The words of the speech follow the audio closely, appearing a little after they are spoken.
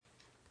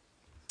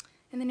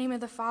In the name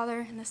of the Father,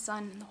 and the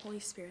Son, and the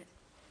Holy Spirit.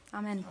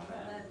 Amen.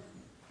 Amen.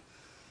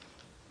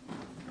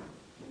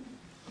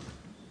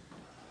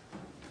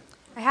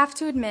 I have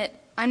to admit,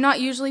 I'm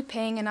not usually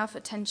paying enough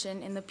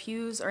attention in the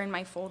pews or in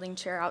my folding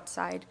chair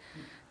outside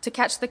to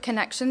catch the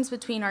connections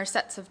between our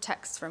sets of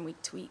texts from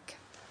week to week.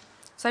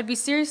 So I'd be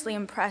seriously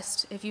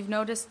impressed if you've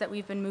noticed that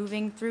we've been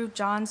moving through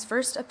John's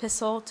first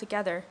epistle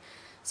together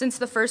since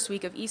the first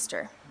week of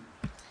Easter.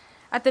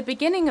 At the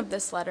beginning of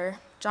this letter,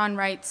 John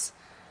writes,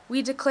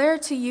 "We declare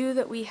to you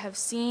that we have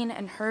seen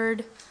and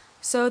heard,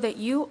 so that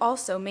you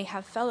also may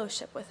have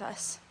fellowship with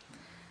us.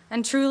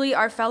 And truly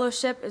our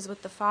fellowship is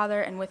with the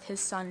Father and with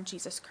his Son,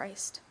 Jesus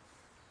Christ."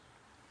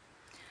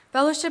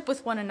 Fellowship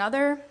with one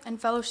another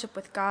and fellowship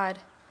with God.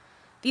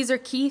 These are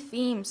key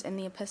themes in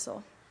the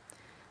epistle.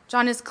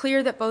 John is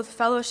clear that both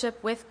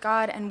fellowship with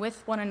God and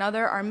with one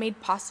another are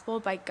made possible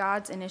by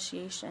God's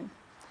initiation.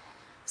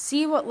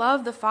 "See what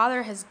love the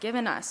Father has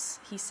given us,"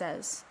 he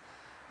says,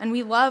 "and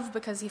we love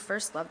because he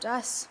first loved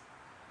us."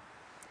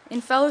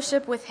 In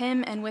fellowship with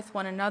him and with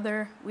one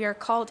another, we are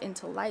called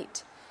into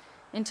light,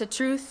 into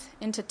truth,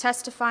 into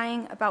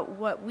testifying about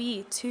what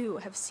we too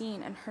have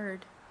seen and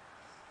heard.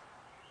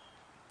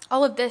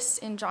 All of this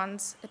in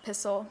John's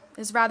epistle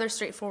is rather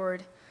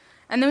straightforward,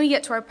 and then we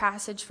get to our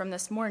passage from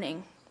this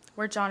morning,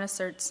 where John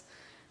asserts,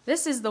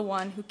 "This is the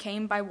one who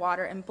came by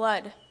water and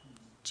blood,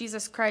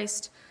 Jesus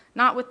Christ,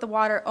 not with the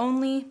water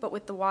only, but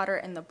with the water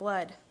and the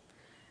blood.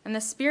 And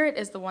the Spirit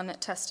is the one that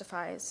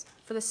testifies,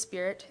 for the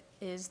Spirit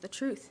is the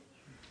truth.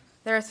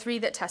 There are three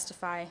that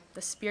testify,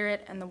 the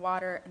Spirit and the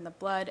water and the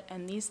blood,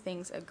 and these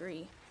things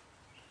agree."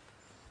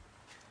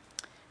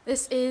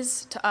 This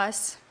is, to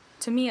us,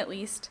 to me at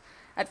least,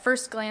 at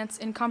first glance,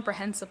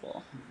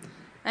 incomprehensible.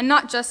 And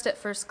not just at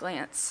first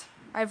glance.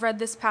 I've read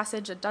this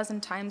passage a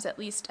dozen times at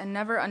least and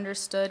never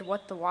understood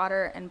what the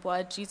water and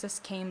blood Jesus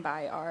came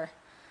by are,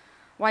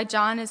 why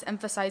John is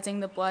emphasizing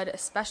the blood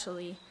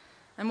especially,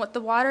 and what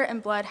the water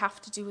and blood have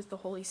to do with the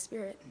Holy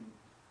Spirit.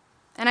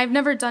 And I've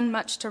never done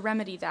much to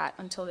remedy that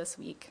until this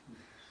week.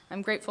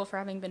 I'm grateful for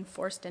having been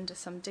forced into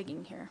some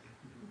digging here.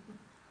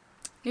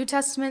 New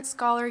Testament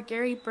scholar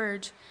Gary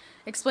Burge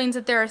explains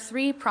that there are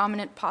three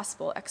prominent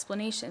possible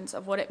explanations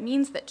of what it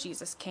means that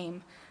Jesus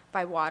came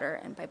by water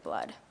and by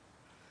blood.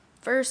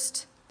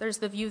 First, there's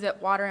the view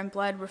that water and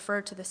blood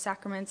refer to the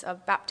sacraments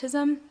of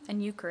baptism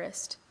and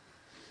Eucharist.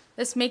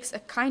 This makes a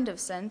kind of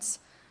sense,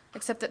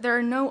 except that there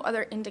are no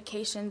other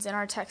indications in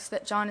our text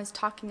that John is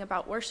talking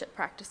about worship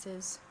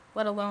practices,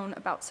 let alone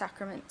about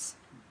sacraments.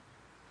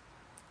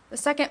 The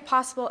second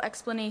possible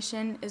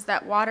explanation is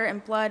that water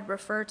and blood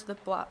refer to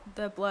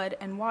the blood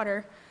and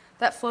water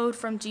that flowed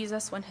from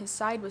Jesus when his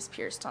side was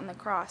pierced on the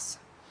cross.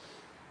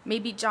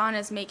 Maybe John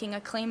is making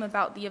a claim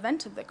about the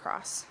event of the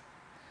cross.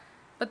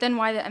 But then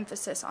why the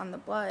emphasis on the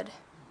blood?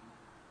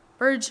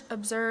 Burge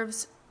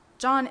observes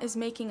John is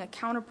making a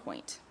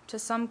counterpoint to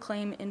some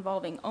claim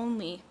involving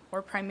only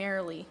or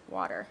primarily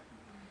water,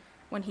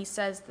 when he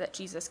says that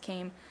Jesus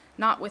came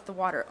not with the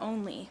water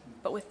only,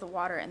 but with the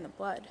water and the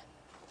blood.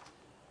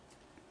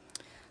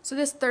 So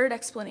this third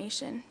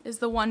explanation is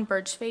the one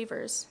Burge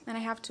favors, and I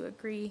have to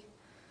agree.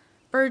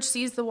 Burge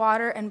sees the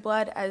water and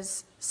blood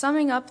as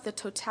summing up the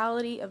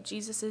totality of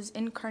Jesus'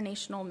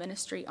 incarnational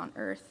ministry on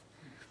earth,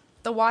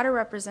 the water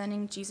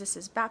representing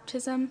Jesus'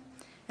 baptism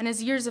and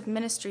his years of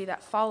ministry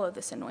that follow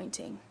this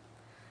anointing,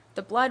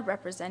 the blood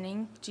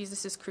representing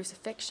Jesus'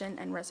 crucifixion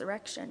and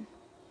resurrection.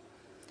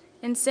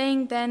 In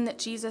saying then that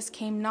Jesus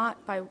came not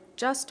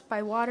just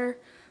by water,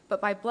 but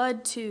by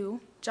blood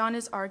too, John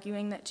is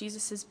arguing that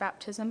Jesus'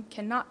 baptism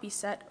cannot be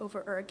set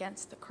over or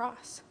against the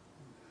cross.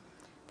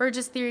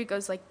 Burge's theory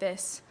goes like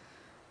this.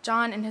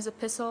 John in his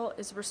epistle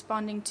is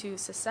responding to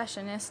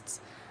secessionists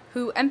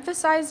who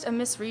emphasized a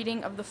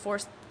misreading of the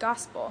fourth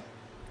gospel,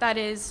 that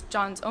is,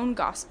 John's own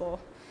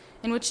gospel,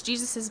 in which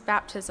Jesus'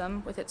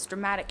 baptism, with its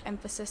dramatic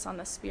emphasis on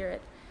the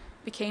Spirit,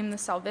 became the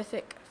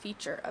salvific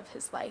feature of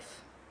his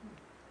life.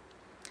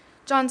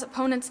 John's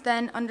opponents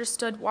then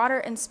understood water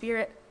and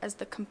Spirit as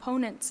the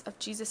components of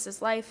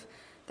Jesus' life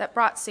that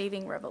brought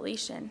saving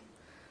revelation,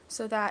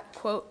 so that,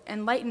 quote,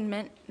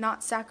 enlightenment,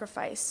 not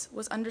sacrifice,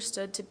 was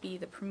understood to be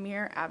the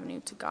premier avenue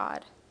to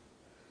God.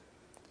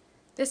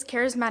 This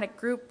charismatic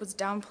group was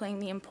downplaying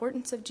the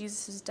importance of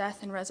Jesus'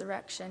 death and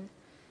resurrection,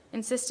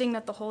 insisting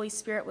that the Holy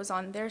Spirit was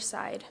on their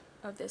side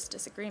of this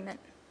disagreement.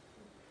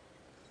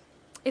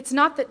 It's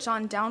not that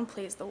John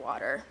downplays the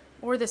water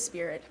or the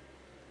Spirit.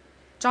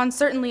 John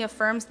certainly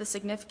affirms the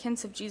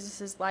significance of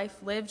Jesus'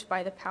 life lived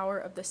by the power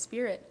of the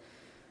Spirit,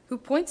 who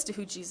points to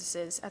who Jesus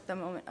is at the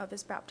moment of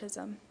his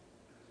baptism.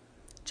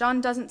 John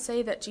doesn't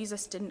say that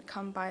Jesus didn't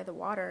come by the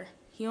water.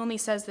 He only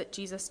says that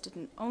Jesus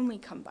didn't only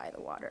come by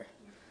the water.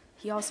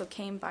 He also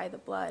came by the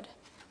blood.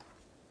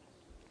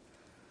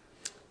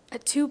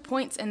 At 2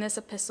 points in this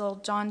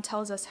epistle, John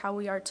tells us how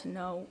we are to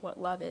know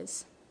what love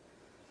is.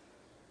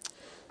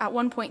 At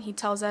one point, he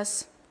tells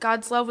us,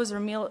 God's love was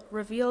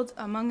revealed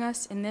among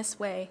us in this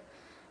way.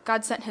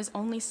 God sent his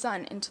only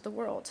Son into the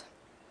world.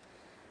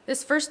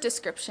 This first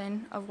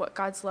description of what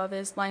God's love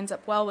is lines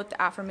up well with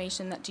the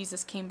affirmation that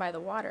Jesus came by the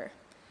water.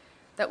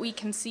 that we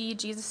can see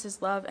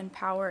Jesus' love and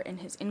power in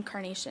his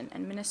incarnation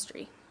and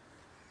ministry.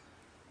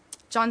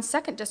 John's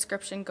second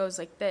description goes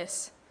like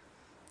this: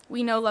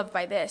 "We know love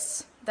by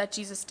this, that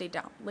Jesus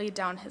laid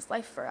down his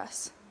life for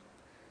us."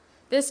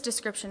 This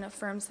description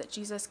affirms that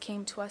Jesus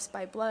came to us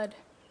by blood,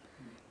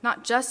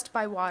 not just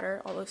by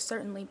water, although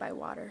certainly by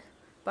water,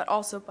 but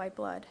also by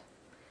blood.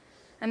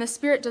 And the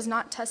Spirit does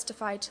not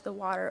testify to the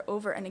water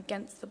over and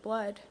against the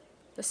blood.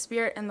 The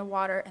Spirit and the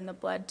water and the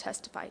blood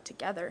testify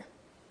together.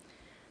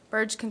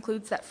 Burge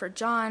concludes that for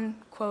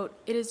John, quote,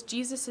 "It is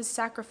Jesus'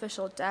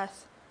 sacrificial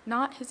death,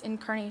 not his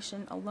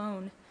incarnation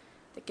alone,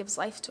 that gives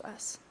life to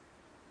us."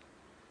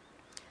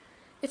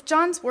 If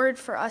John's word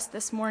for us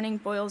this morning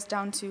boils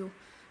down to,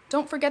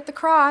 "Don't forget the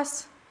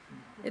cross,"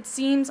 it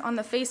seems on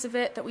the face of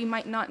it that we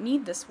might not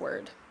need this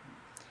word.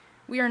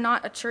 We are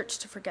not a church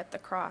to forget the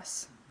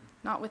cross,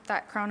 not with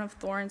that crown of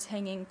thorns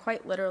hanging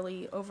quite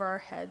literally over our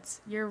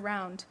heads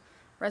year-round,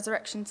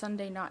 Resurrection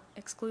Sunday not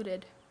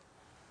excluded.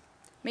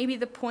 Maybe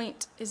the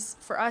point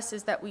for us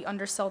is that we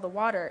undersell the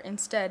water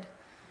instead,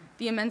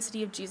 the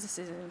immensity of Jesus'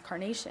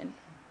 incarnation.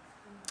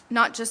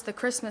 Not just the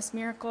Christmas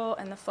miracle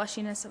and the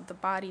fleshiness of the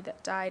body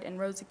that died and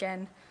rose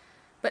again,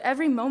 but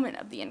every moment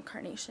of the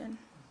incarnation.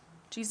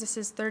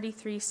 Jesus'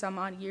 33 some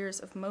odd years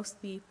of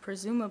mostly,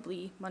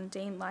 presumably,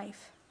 mundane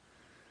life.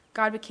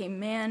 God became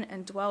man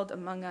and dwelled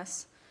among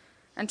us,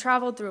 and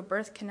traveled through a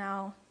birth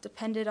canal,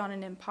 depended on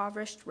an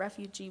impoverished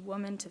refugee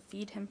woman to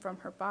feed him from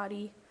her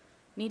body,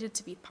 needed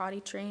to be potty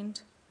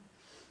trained.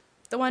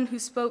 The one who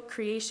spoke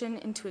creation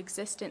into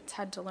existence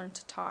had to learn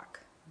to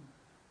talk.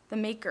 The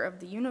maker of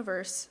the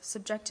universe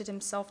subjected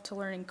himself to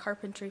learning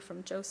carpentry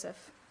from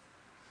Joseph.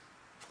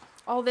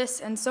 All this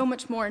and so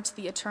much more to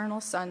the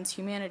eternal Son's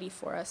humanity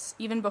for us,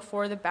 even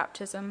before the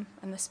baptism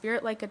and the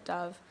Spirit like a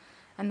dove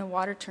and the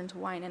water turned to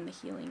wine and the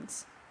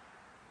healings.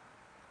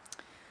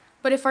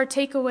 But if our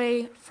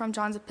takeaway from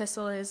John's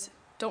epistle is,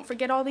 don't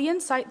forget all the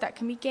insight that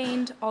can be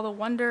gained, all the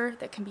wonder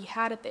that can be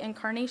had at the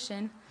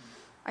incarnation,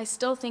 I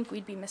still think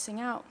we'd be missing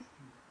out.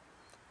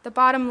 The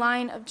bottom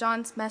line of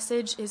John's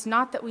message is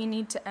not that we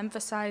need to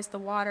emphasize the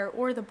water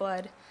or the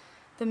blood,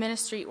 the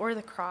ministry or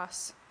the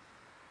cross.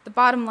 The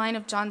bottom line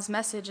of John's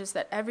message is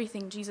that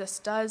everything Jesus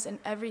does and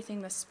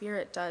everything the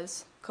Spirit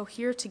does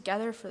cohere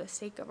together for the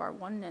sake of our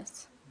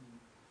oneness.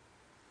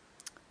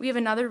 We have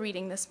another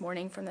reading this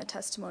morning from the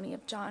testimony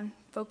of John,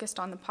 focused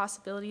on the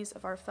possibilities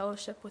of our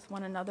fellowship with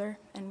one another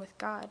and with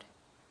God.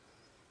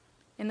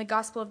 In the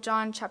Gospel of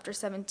John, chapter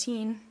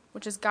 17,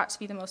 which has got to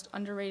be the most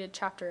underrated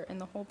chapter in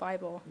the whole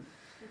Bible,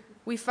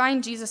 we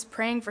find Jesus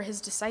praying for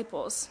his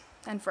disciples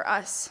and for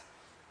us.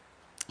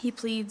 He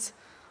pleads,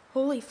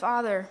 "Holy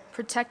Father,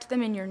 protect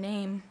them in your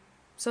name,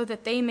 so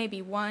that they may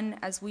be one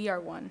as we are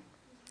one."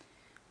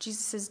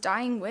 Jesus'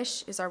 dying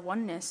wish is our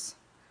oneness,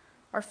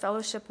 our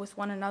fellowship with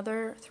one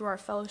another through our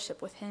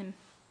fellowship with him.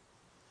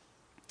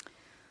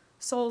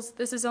 Souls,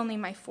 this is only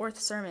my 4th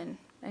sermon,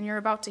 and you're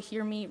about to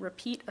hear me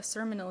repeat a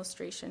sermon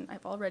illustration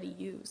I've already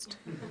used.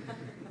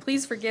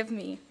 Please forgive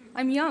me.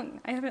 I'm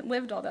young. I haven't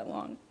lived all that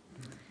long.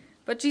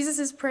 But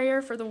Jesus'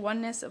 prayer for the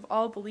oneness of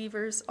all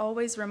believers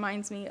always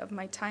reminds me of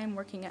my time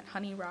working at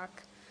Honey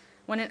Rock,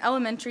 when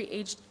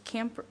elementary-age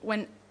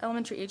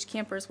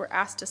campers were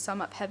asked to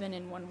sum up heaven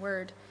in one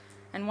word,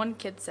 and one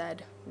kid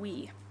said,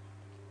 "We."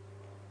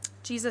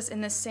 Jesus,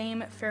 in this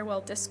same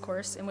farewell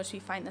discourse in which we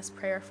find this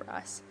prayer for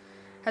us,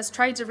 has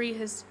tried to read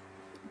his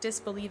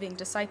disbelieving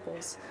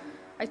disciples.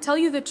 "I tell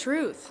you the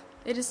truth,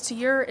 it is to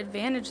your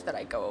advantage that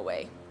I go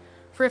away.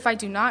 For if I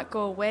do not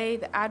go away,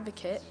 the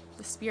Advocate,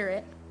 the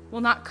Spirit,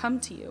 will not come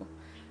to you,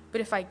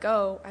 but if I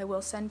go, I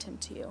will send him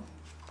to you."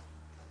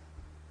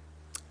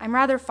 I'm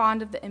rather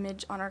fond of the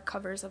image on our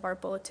covers of our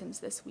bulletins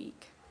this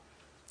week.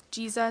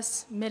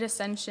 Jesus,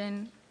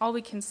 mid-ascension, all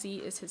we can see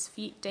is his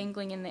feet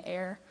dangling in the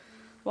air,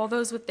 while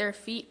those with their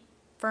feet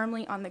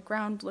firmly on the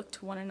ground look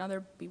to one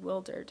another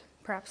bewildered,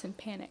 perhaps in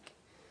panic.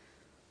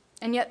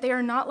 And yet they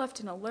are not left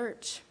in a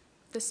lurch.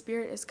 The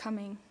Spirit is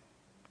coming.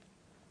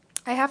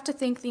 I have to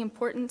think the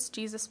importance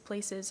Jesus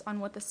places on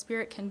what the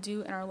Spirit can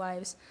do in our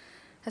lives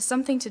has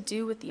something to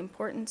do with the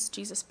importance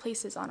Jesus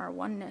places on our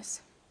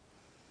oneness.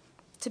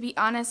 To be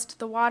honest,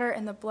 the water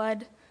and the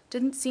blood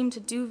didn't seem to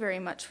do very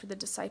much for the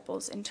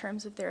disciples in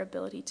terms of their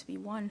ability to be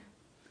one.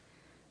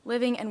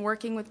 Living and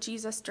working with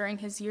Jesus during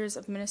his years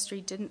of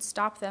ministry didn't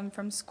stop them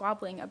from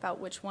squabbling about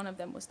which one of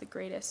them was the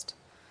greatest.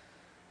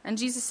 And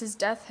Jesus'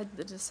 death had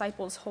the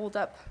disciples holed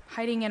up,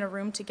 hiding in a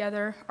room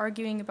together,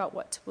 arguing about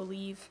what to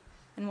believe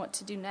and what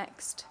to do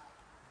next.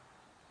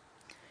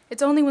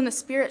 It's only when the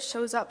Spirit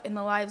shows up in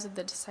the lives of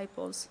the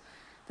disciples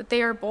that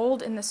they are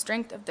bold in the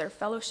strength of their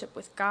fellowship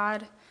with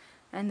God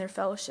and their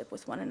fellowship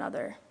with one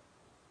another.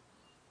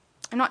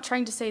 I'm not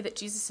trying to say that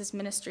Jesus'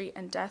 ministry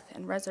and death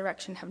and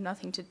resurrection have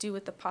nothing to do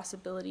with the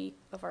possibility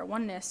of our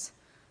oneness.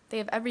 They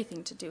have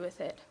everything to do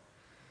with it.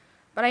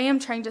 But I am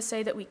trying to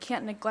say that we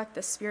can't neglect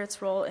the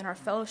Spirit's role in our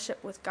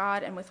fellowship with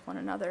God and with one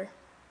another.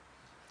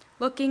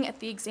 Looking at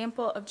the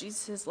example of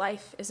Jesus'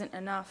 life isn't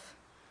enough.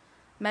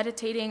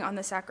 Meditating on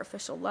the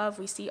sacrificial love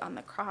we see on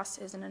the cross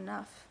isn't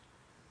enough.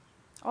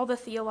 All the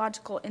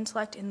theological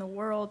intellect in the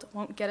world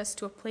won't get us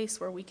to a place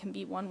where we can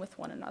be one with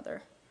one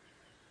another.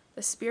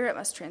 The Spirit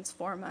must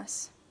transform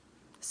us.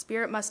 The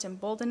Spirit must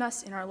embolden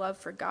us in our love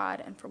for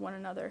God and for one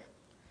another,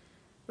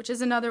 which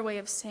is another way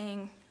of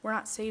saying we're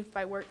not saved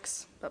by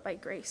works, but by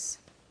grace.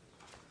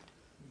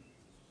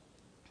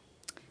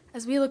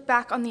 As we look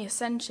back on the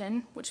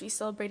Ascension, which we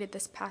celebrated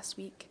this past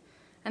week,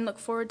 and look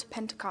forward to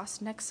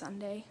Pentecost next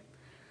Sunday,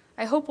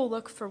 I hope we'll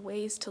look for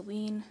ways to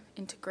lean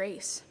into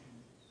grace.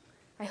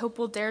 I hope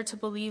we'll dare to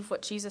believe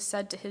what Jesus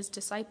said to his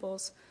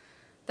disciples,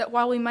 that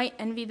while we might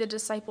envy the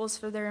disciples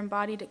for their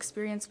embodied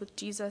experience with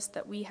Jesus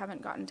that we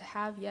haven't gotten to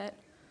have yet,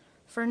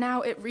 for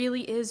now it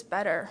really is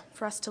better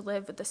for us to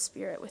live with the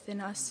Spirit within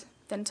us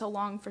than to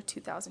long for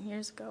 2,000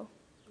 years ago.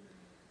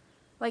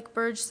 Like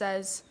Burge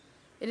says,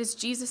 it is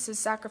Jesus'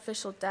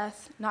 sacrificial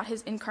death, not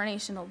his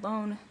incarnation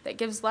alone, that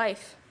gives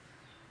life.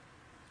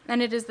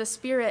 And it is the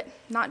Spirit,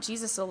 not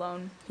Jesus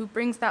alone, who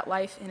brings that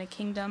life in a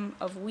kingdom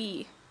of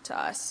we to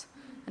us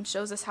and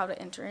shows us how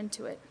to enter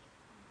into it.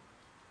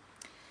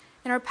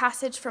 In our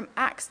passage from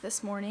Acts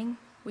this morning,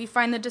 we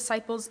find the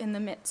disciples in the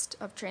midst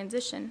of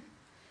transition,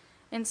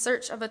 in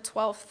search of a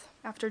 12th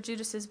after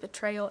Judas's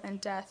betrayal and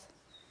death,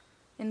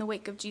 in the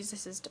wake of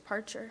Jesus'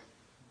 departure.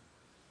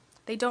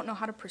 They don't know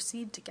how to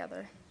proceed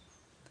together.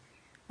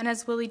 And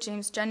as Willie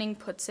James Jennings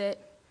puts it,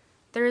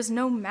 there is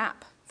no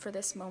map for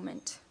this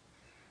moment.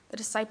 The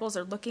disciples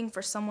are looking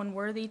for someone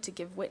worthy to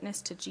give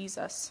witness to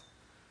Jesus.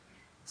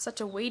 Such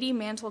a weighty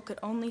mantle could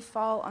only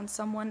fall on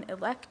someone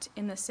elect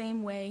in the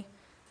same way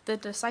the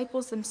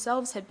disciples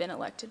themselves had been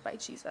elected by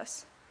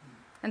Jesus,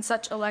 and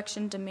such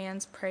election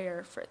demands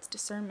prayer for its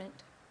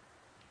discernment.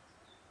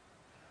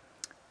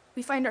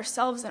 We find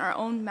ourselves in our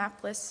own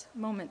mapless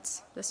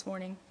moments this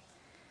morning.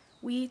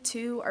 We,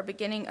 too, are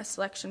beginning a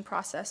selection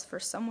process for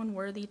someone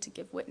worthy to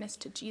give witness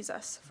to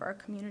Jesus for our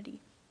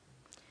community.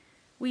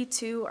 We,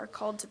 too, are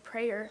called to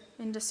prayer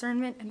in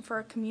discernment and for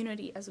our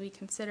community as we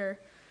consider,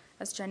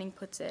 as Jennings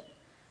puts it,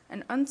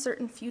 an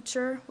uncertain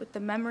future with the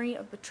memory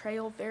of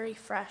betrayal very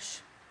fresh.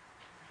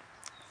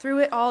 Through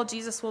it all,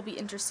 Jesus will be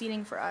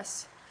interceding for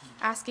us,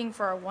 asking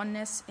for our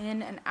oneness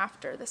in and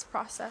after this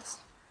process.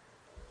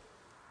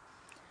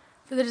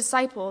 For the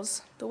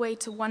disciples, the way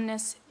to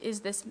oneness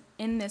is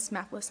in this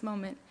mapless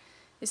moment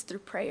is through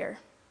prayer.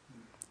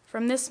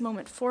 From this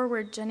moment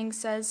forward, Jennings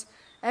says,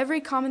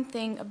 every common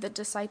thing of the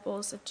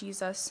disciples of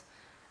Jesus,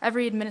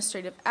 every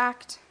administrative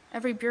act,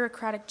 every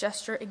bureaucratic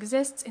gesture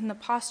exists in the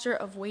posture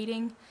of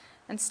waiting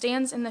and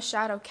stands in the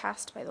shadow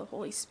cast by the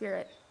Holy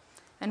Spirit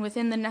and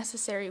within the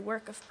necessary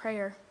work of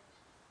prayer.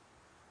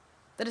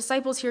 The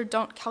disciples here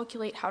don't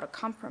calculate how to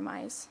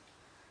compromise.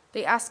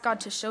 They ask God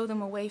to show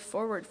them a way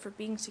forward for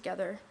being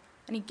together,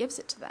 and he gives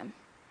it to them.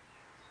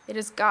 It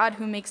is God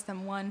who makes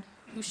them one,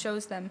 who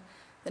shows them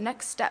the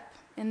next step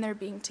in their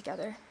being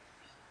together.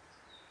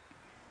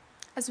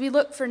 As we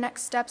look for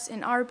next steps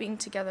in our being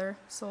together,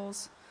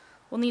 souls,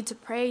 we'll need to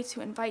pray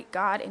to invite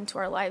God into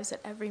our lives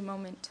at every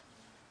moment.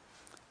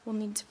 We'll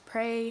need to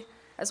pray,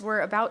 as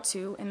we're about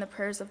to in the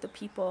prayers of the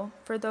people,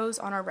 for those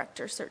on our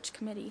rector search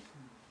committee.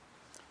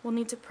 We'll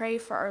need to pray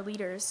for our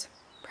leaders,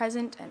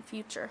 present and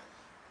future.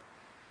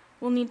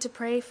 We'll need to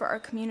pray for our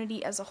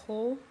community as a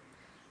whole,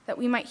 that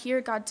we might hear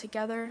God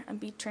together and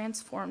be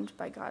transformed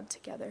by God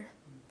together.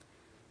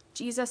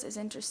 Jesus is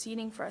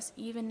interceding for us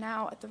even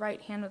now at the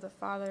right hand of the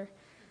Father,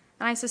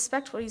 and I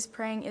suspect what he's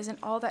praying isn't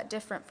all that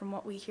different from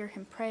what we hear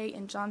him pray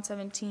in John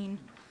 17,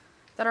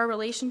 that our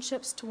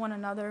relationships to one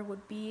another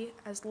would be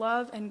as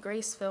love and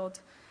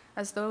grace-filled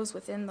as those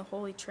within the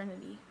Holy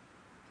Trinity.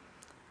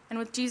 And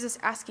with Jesus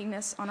asking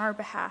this on our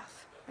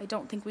behalf, I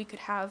don't think we could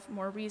have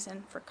more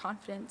reason for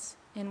confidence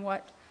in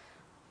what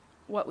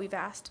we've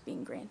asked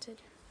being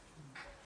granted.